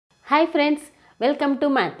Hi friends, welcome to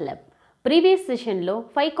MATLAB. Previous session లో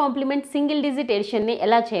 5 complement single digit edition ని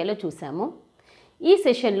ఎలా చేయాలో చూసాము. ఈ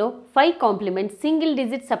సెషన్ లో 5 కాంప్లిమెంట్ సింగిల్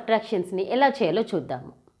డిజిట్ సబ్ట్రాక్షన్స్ ని ఎలా చేయాలో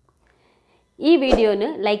చూద్దాము. ఈ వీడియోను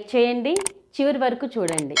లైక్ చేయండి, చివరి వరకు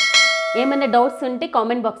చూడండి. ఏమైనా డౌట్స్ ఉంటే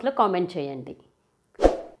కామెంట్ బాక్స్ లో కామెంట్ చేయండి.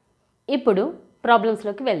 ఇప్పుడు ప్రాబ్లమ్స్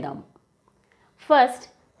లోకి వెళ్దాము. ఫస్ట్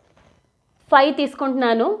 5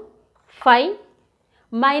 తీసుకుంటున్నాను. 5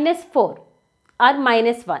 -4 ఆర్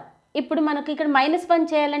 -1. ఇప్పుడు మనకు ఇక్కడ -1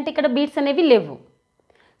 చేయాలంటే ఇక్కడ బీట్స్ అనేవి లేవు.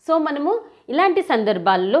 సో మనము ఇలాంటి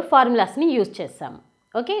సందర్భాల్లో ఫార్ములాస్ని యూజ్ చేస్తాము.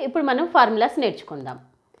 ఓకే, ఇప్పుడు మనం ఫార్ములాస్ నేర్చుకుందాం.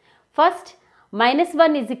 First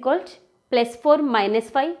 -1 is equals +4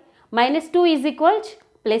 -5, -2 is equals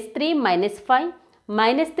 +3 -5,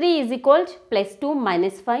 -3 is equals +2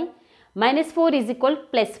 -5, -4 is equal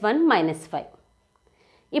 +1 -5.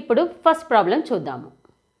 ఇప్పుడు ఫస్ట్ ప్రాబ్లం చూద్దాము.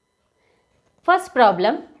 First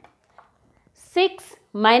problem 6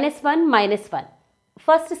 -1 -1.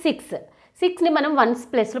 ఫస్ట్ 6ని మనం వన్స్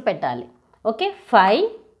ప్లేస్లో పెట్టాలి. ఓకే, 5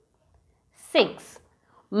 6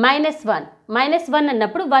 -1 -1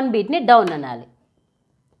 అన్నప్పుడు 1 బీట్ని డౌన్ అనాలి.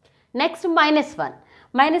 నెక్స్ట్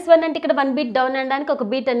 -1 అంటే ఇక్కడ 1 బీట్ డౌన్ అనడానికి ఒక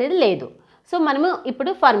బీట్ అనేది లేదు. సో మనము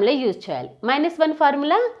ఇప్పుడు ఫార్ములా యూజ్ చేయాలి. -1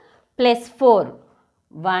 ఫార్ములా +4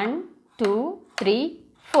 1 2 3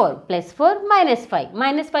 4 +4 -5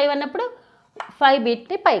 -5 అన్నప్పుడు 5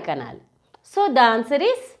 బీట్ని పైకి అనాలి. So the answer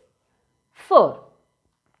is 4.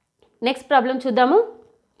 Next problem చూద్దాము.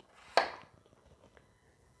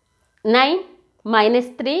 9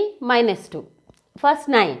 -3 -2. ఫస్ట్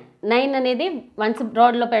 9 అనేది వన్స్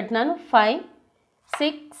బ్రాడ్లో పెడుతున్నాను. 5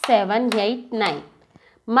 6 7 8 9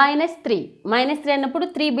 -3 అన్నప్పుడు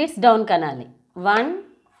 3 బీట్స్ డౌన్ కనాలి. 1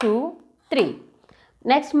 2 3.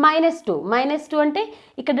 నెక్స్ట్ -2 అంటే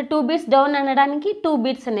ఇక్కడ 2 బీట్స్ డౌన్ అనడానికి 2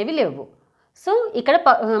 బీట్స్ అనేవి లేవు. సో ఇక్కడ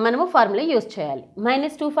మనము ఫార్ములా యూజ్ చేయాలి.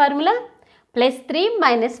 -2 ఫార్ములా +3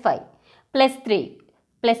 -5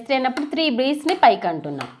 +3 అన్నప్పుడు 3 బీట్స్ని పైకి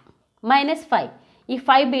అంటున్నాం. -5 ఈ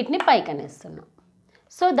 5 బీట్ని పైకి అనేస్తున్నాం.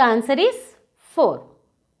 So the answer is 4.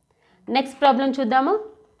 Next problem చూద్దాము.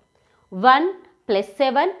 1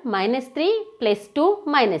 +7 -3 +2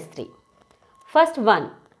 -3. ఫస్ట్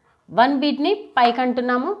 1 బీట్ని పైకి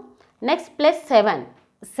అంటున్నాము. నెక్స్ట్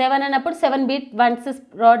 +7 అన్నప్పుడు 7 బీట్ వన్స్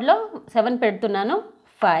రాడ్లో 7 పెడుతున్నాను.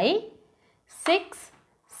 5 6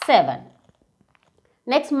 7.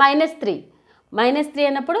 నెక్స్ట్ -3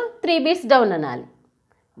 అన్నప్పుడు 3 బీట్స్ డౌన్ అనాలి.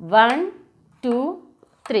 1 2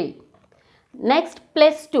 3. నెక్స్ట్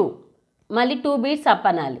 +2 మళ్ళీ 2 బీట్స్ అప్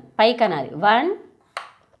అనాలి, పైకి అనాలి. 1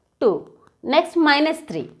 2. నెక్స్ట్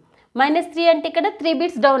 -3 అంటే ఇక్కడ 3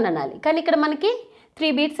 బీట్స్ డౌన్ అనాలి, కానీ ఇక్కడ మనకి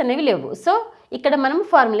 3 బీట్స్ అనేవి లేవు. సో ఇక్కడ మనం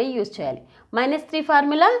ఫార్ములా యూజ్ చేయాలి. -3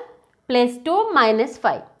 ఫార్ములా +2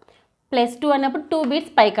 -5 +2 అన్నప్పుడు 2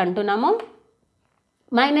 బీట్స్ పైకి అంటున్నాము.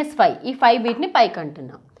 -5 ఈ 5 బీట్ని పైకి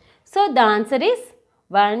అంటున్నాం. So the answer is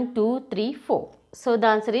 1 2 3 4. So the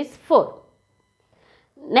answer is 4.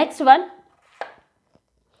 Next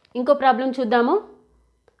ఇంకో ప్రాబ్లం చూద్దాము.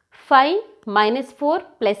 5 -4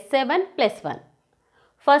 +7 +1.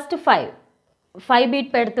 ఫస్ట్ 5 బీట్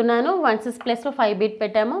పెడుతున్నాను. వన్స్ ప్లస్లో 5 బీట్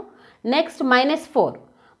పెట్టాము. నెక్స్ట్ -4.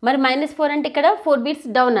 మరి -4 అంటే ఇక్కడ 4 బీట్స్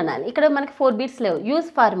డౌన్ అనాలి. ఇక్కడ మనకి 4 బీట్స్ లేవు. యూజ్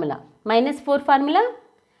ఫార్ములా -4 ఫార్ములా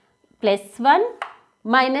 +1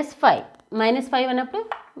 -5 అన్నప్పుడు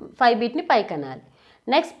 5 బీట్ని పైకి అనాలి.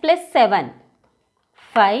 నెక్స్ట్ +7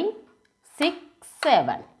 5 6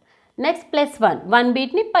 7. నెక్స్ట్ +1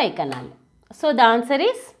 బీట్ని పైకి అనాలి. So the answer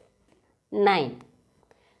is 9.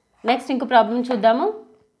 Next ఇంకో ప్రాబ్లం చూద్దాము.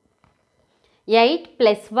 8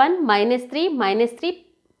 +1 -3 -3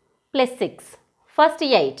 +6. ఫస్ట్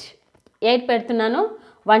 8 పెడుతున్నాను.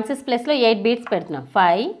 వన్స్ ప్లస్లో 8 బీట్స్ పెడుతున్నాను.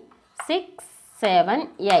 5 6 7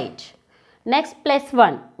 8. నెక్స్ట్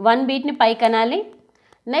 +1 బీట్ని పైకి అనాలి.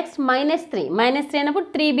 నెక్స్ట్ -3 అన్నప్పుడు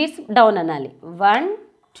 3 బీట్స్ డౌన్ అనాలి. 1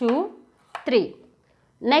 2 3.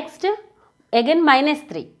 నెక్స్ట్ అగైన్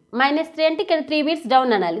 -3 అంటే ఇక్కడ 3 బీట్స్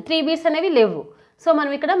డౌన్ అనాలి. 3 బీట్స్ అనేవి లేవు. సో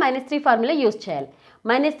మనం ఇక్కడ -3 ఫార్ములా యూజ్ చేయాలి.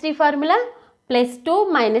 -3 ఫార్ములా +2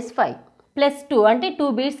 -5 +2 అంటే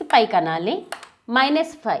 2 బీట్స్ పైకి అనాలి.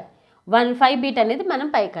 -5 5 బీట్ అనేది మనం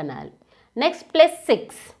పైకి అనాలి. Next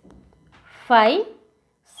 +6 5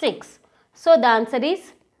 6. So the answer is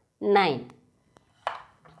 9.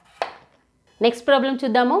 Next problem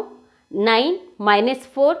చూద్దాము. 9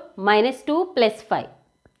 -4 -2 +5.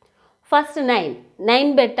 ఫస్ట్ 9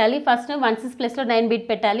 పెట్టాలి. ఫస్ట్ వన్స్ ప్లస్లో 9 బీట్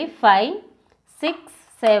పెట్టాలి. 5 6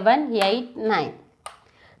 7 8 9.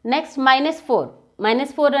 నెక్స్ట్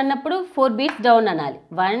 -4 అన్నప్పుడు 4 బీట్స్ డౌన్ అనాలి.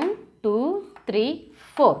 1 2 3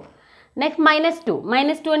 4. నెక్స్ట్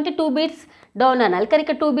 -2 అంటే 2 బీట్స్ డౌన్ అనాలి, కానీ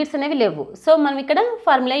ఇక్కడ 2 బీట్స్ అనేవి లేవు. సో మనం ఇక్కడ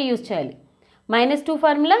ఫార్ములా యూజ్ చేయాలి. -2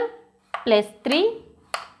 formula plus 3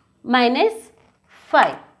 minus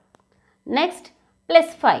 5. Next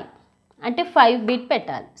plus 5 అంటే 5 బిట్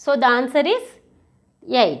పెట్టాలి. So the answer is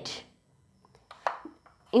 8.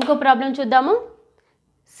 ఇంకో ప్రాబ్లం చూద్దాము.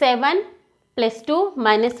 7 plus 2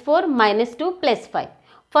 minus 4 minus 2 plus 5.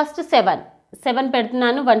 First 7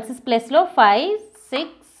 పెడుతున్నాను 1 ప్లస్లో 5 6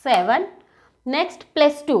 7. నెక్స్ట్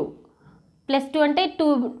ప్లస్ 2 అంటే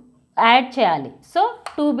 2 యాడ్ చేయాలి. సో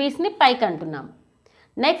 2 బీట్స్ని పైకి అంటున్నాం.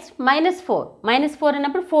 నెక్స్ట్ మైనస్ 4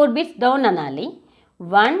 అన్నప్పుడు 4 బీట్స్ డౌన్ అనాలి.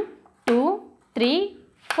 1 2 3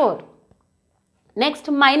 4. నెక్స్ట్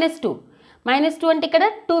మైనస్ 2 అంటే ఇక్కడ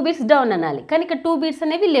 2 బీట్స్ డౌన్ అనాలి, కానీ ఇక్కడ 2 బీట్స్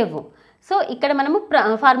అనేవి లేవు. సో ఇక్కడ మనము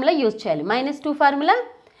ఫార్ములా యూజ్ చేయాలి. -2 ఫార్ములా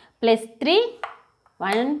ప్లస్ 3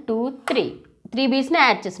 1 2 3 బీట్స్ని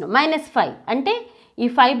యాడ్ చేస్తున్నాం. -5 అంటే ఈ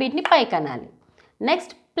 5 బీట్ని పైకి అనాలి.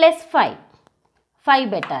 నెక్స్ట్ ప్లస్ 5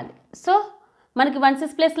 పెట్టాలి. సో మనకి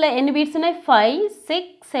 1 ప్లస్లో ఎన్ని బీట్స్ ఉన్నాయి? 5 6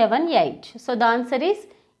 7 8. So the answer is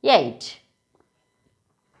 8.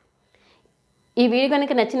 ఈ వీడియో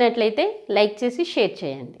కనుక నచ్చినట్లయితే లైక్ చేసి షేర్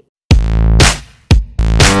చేయండి.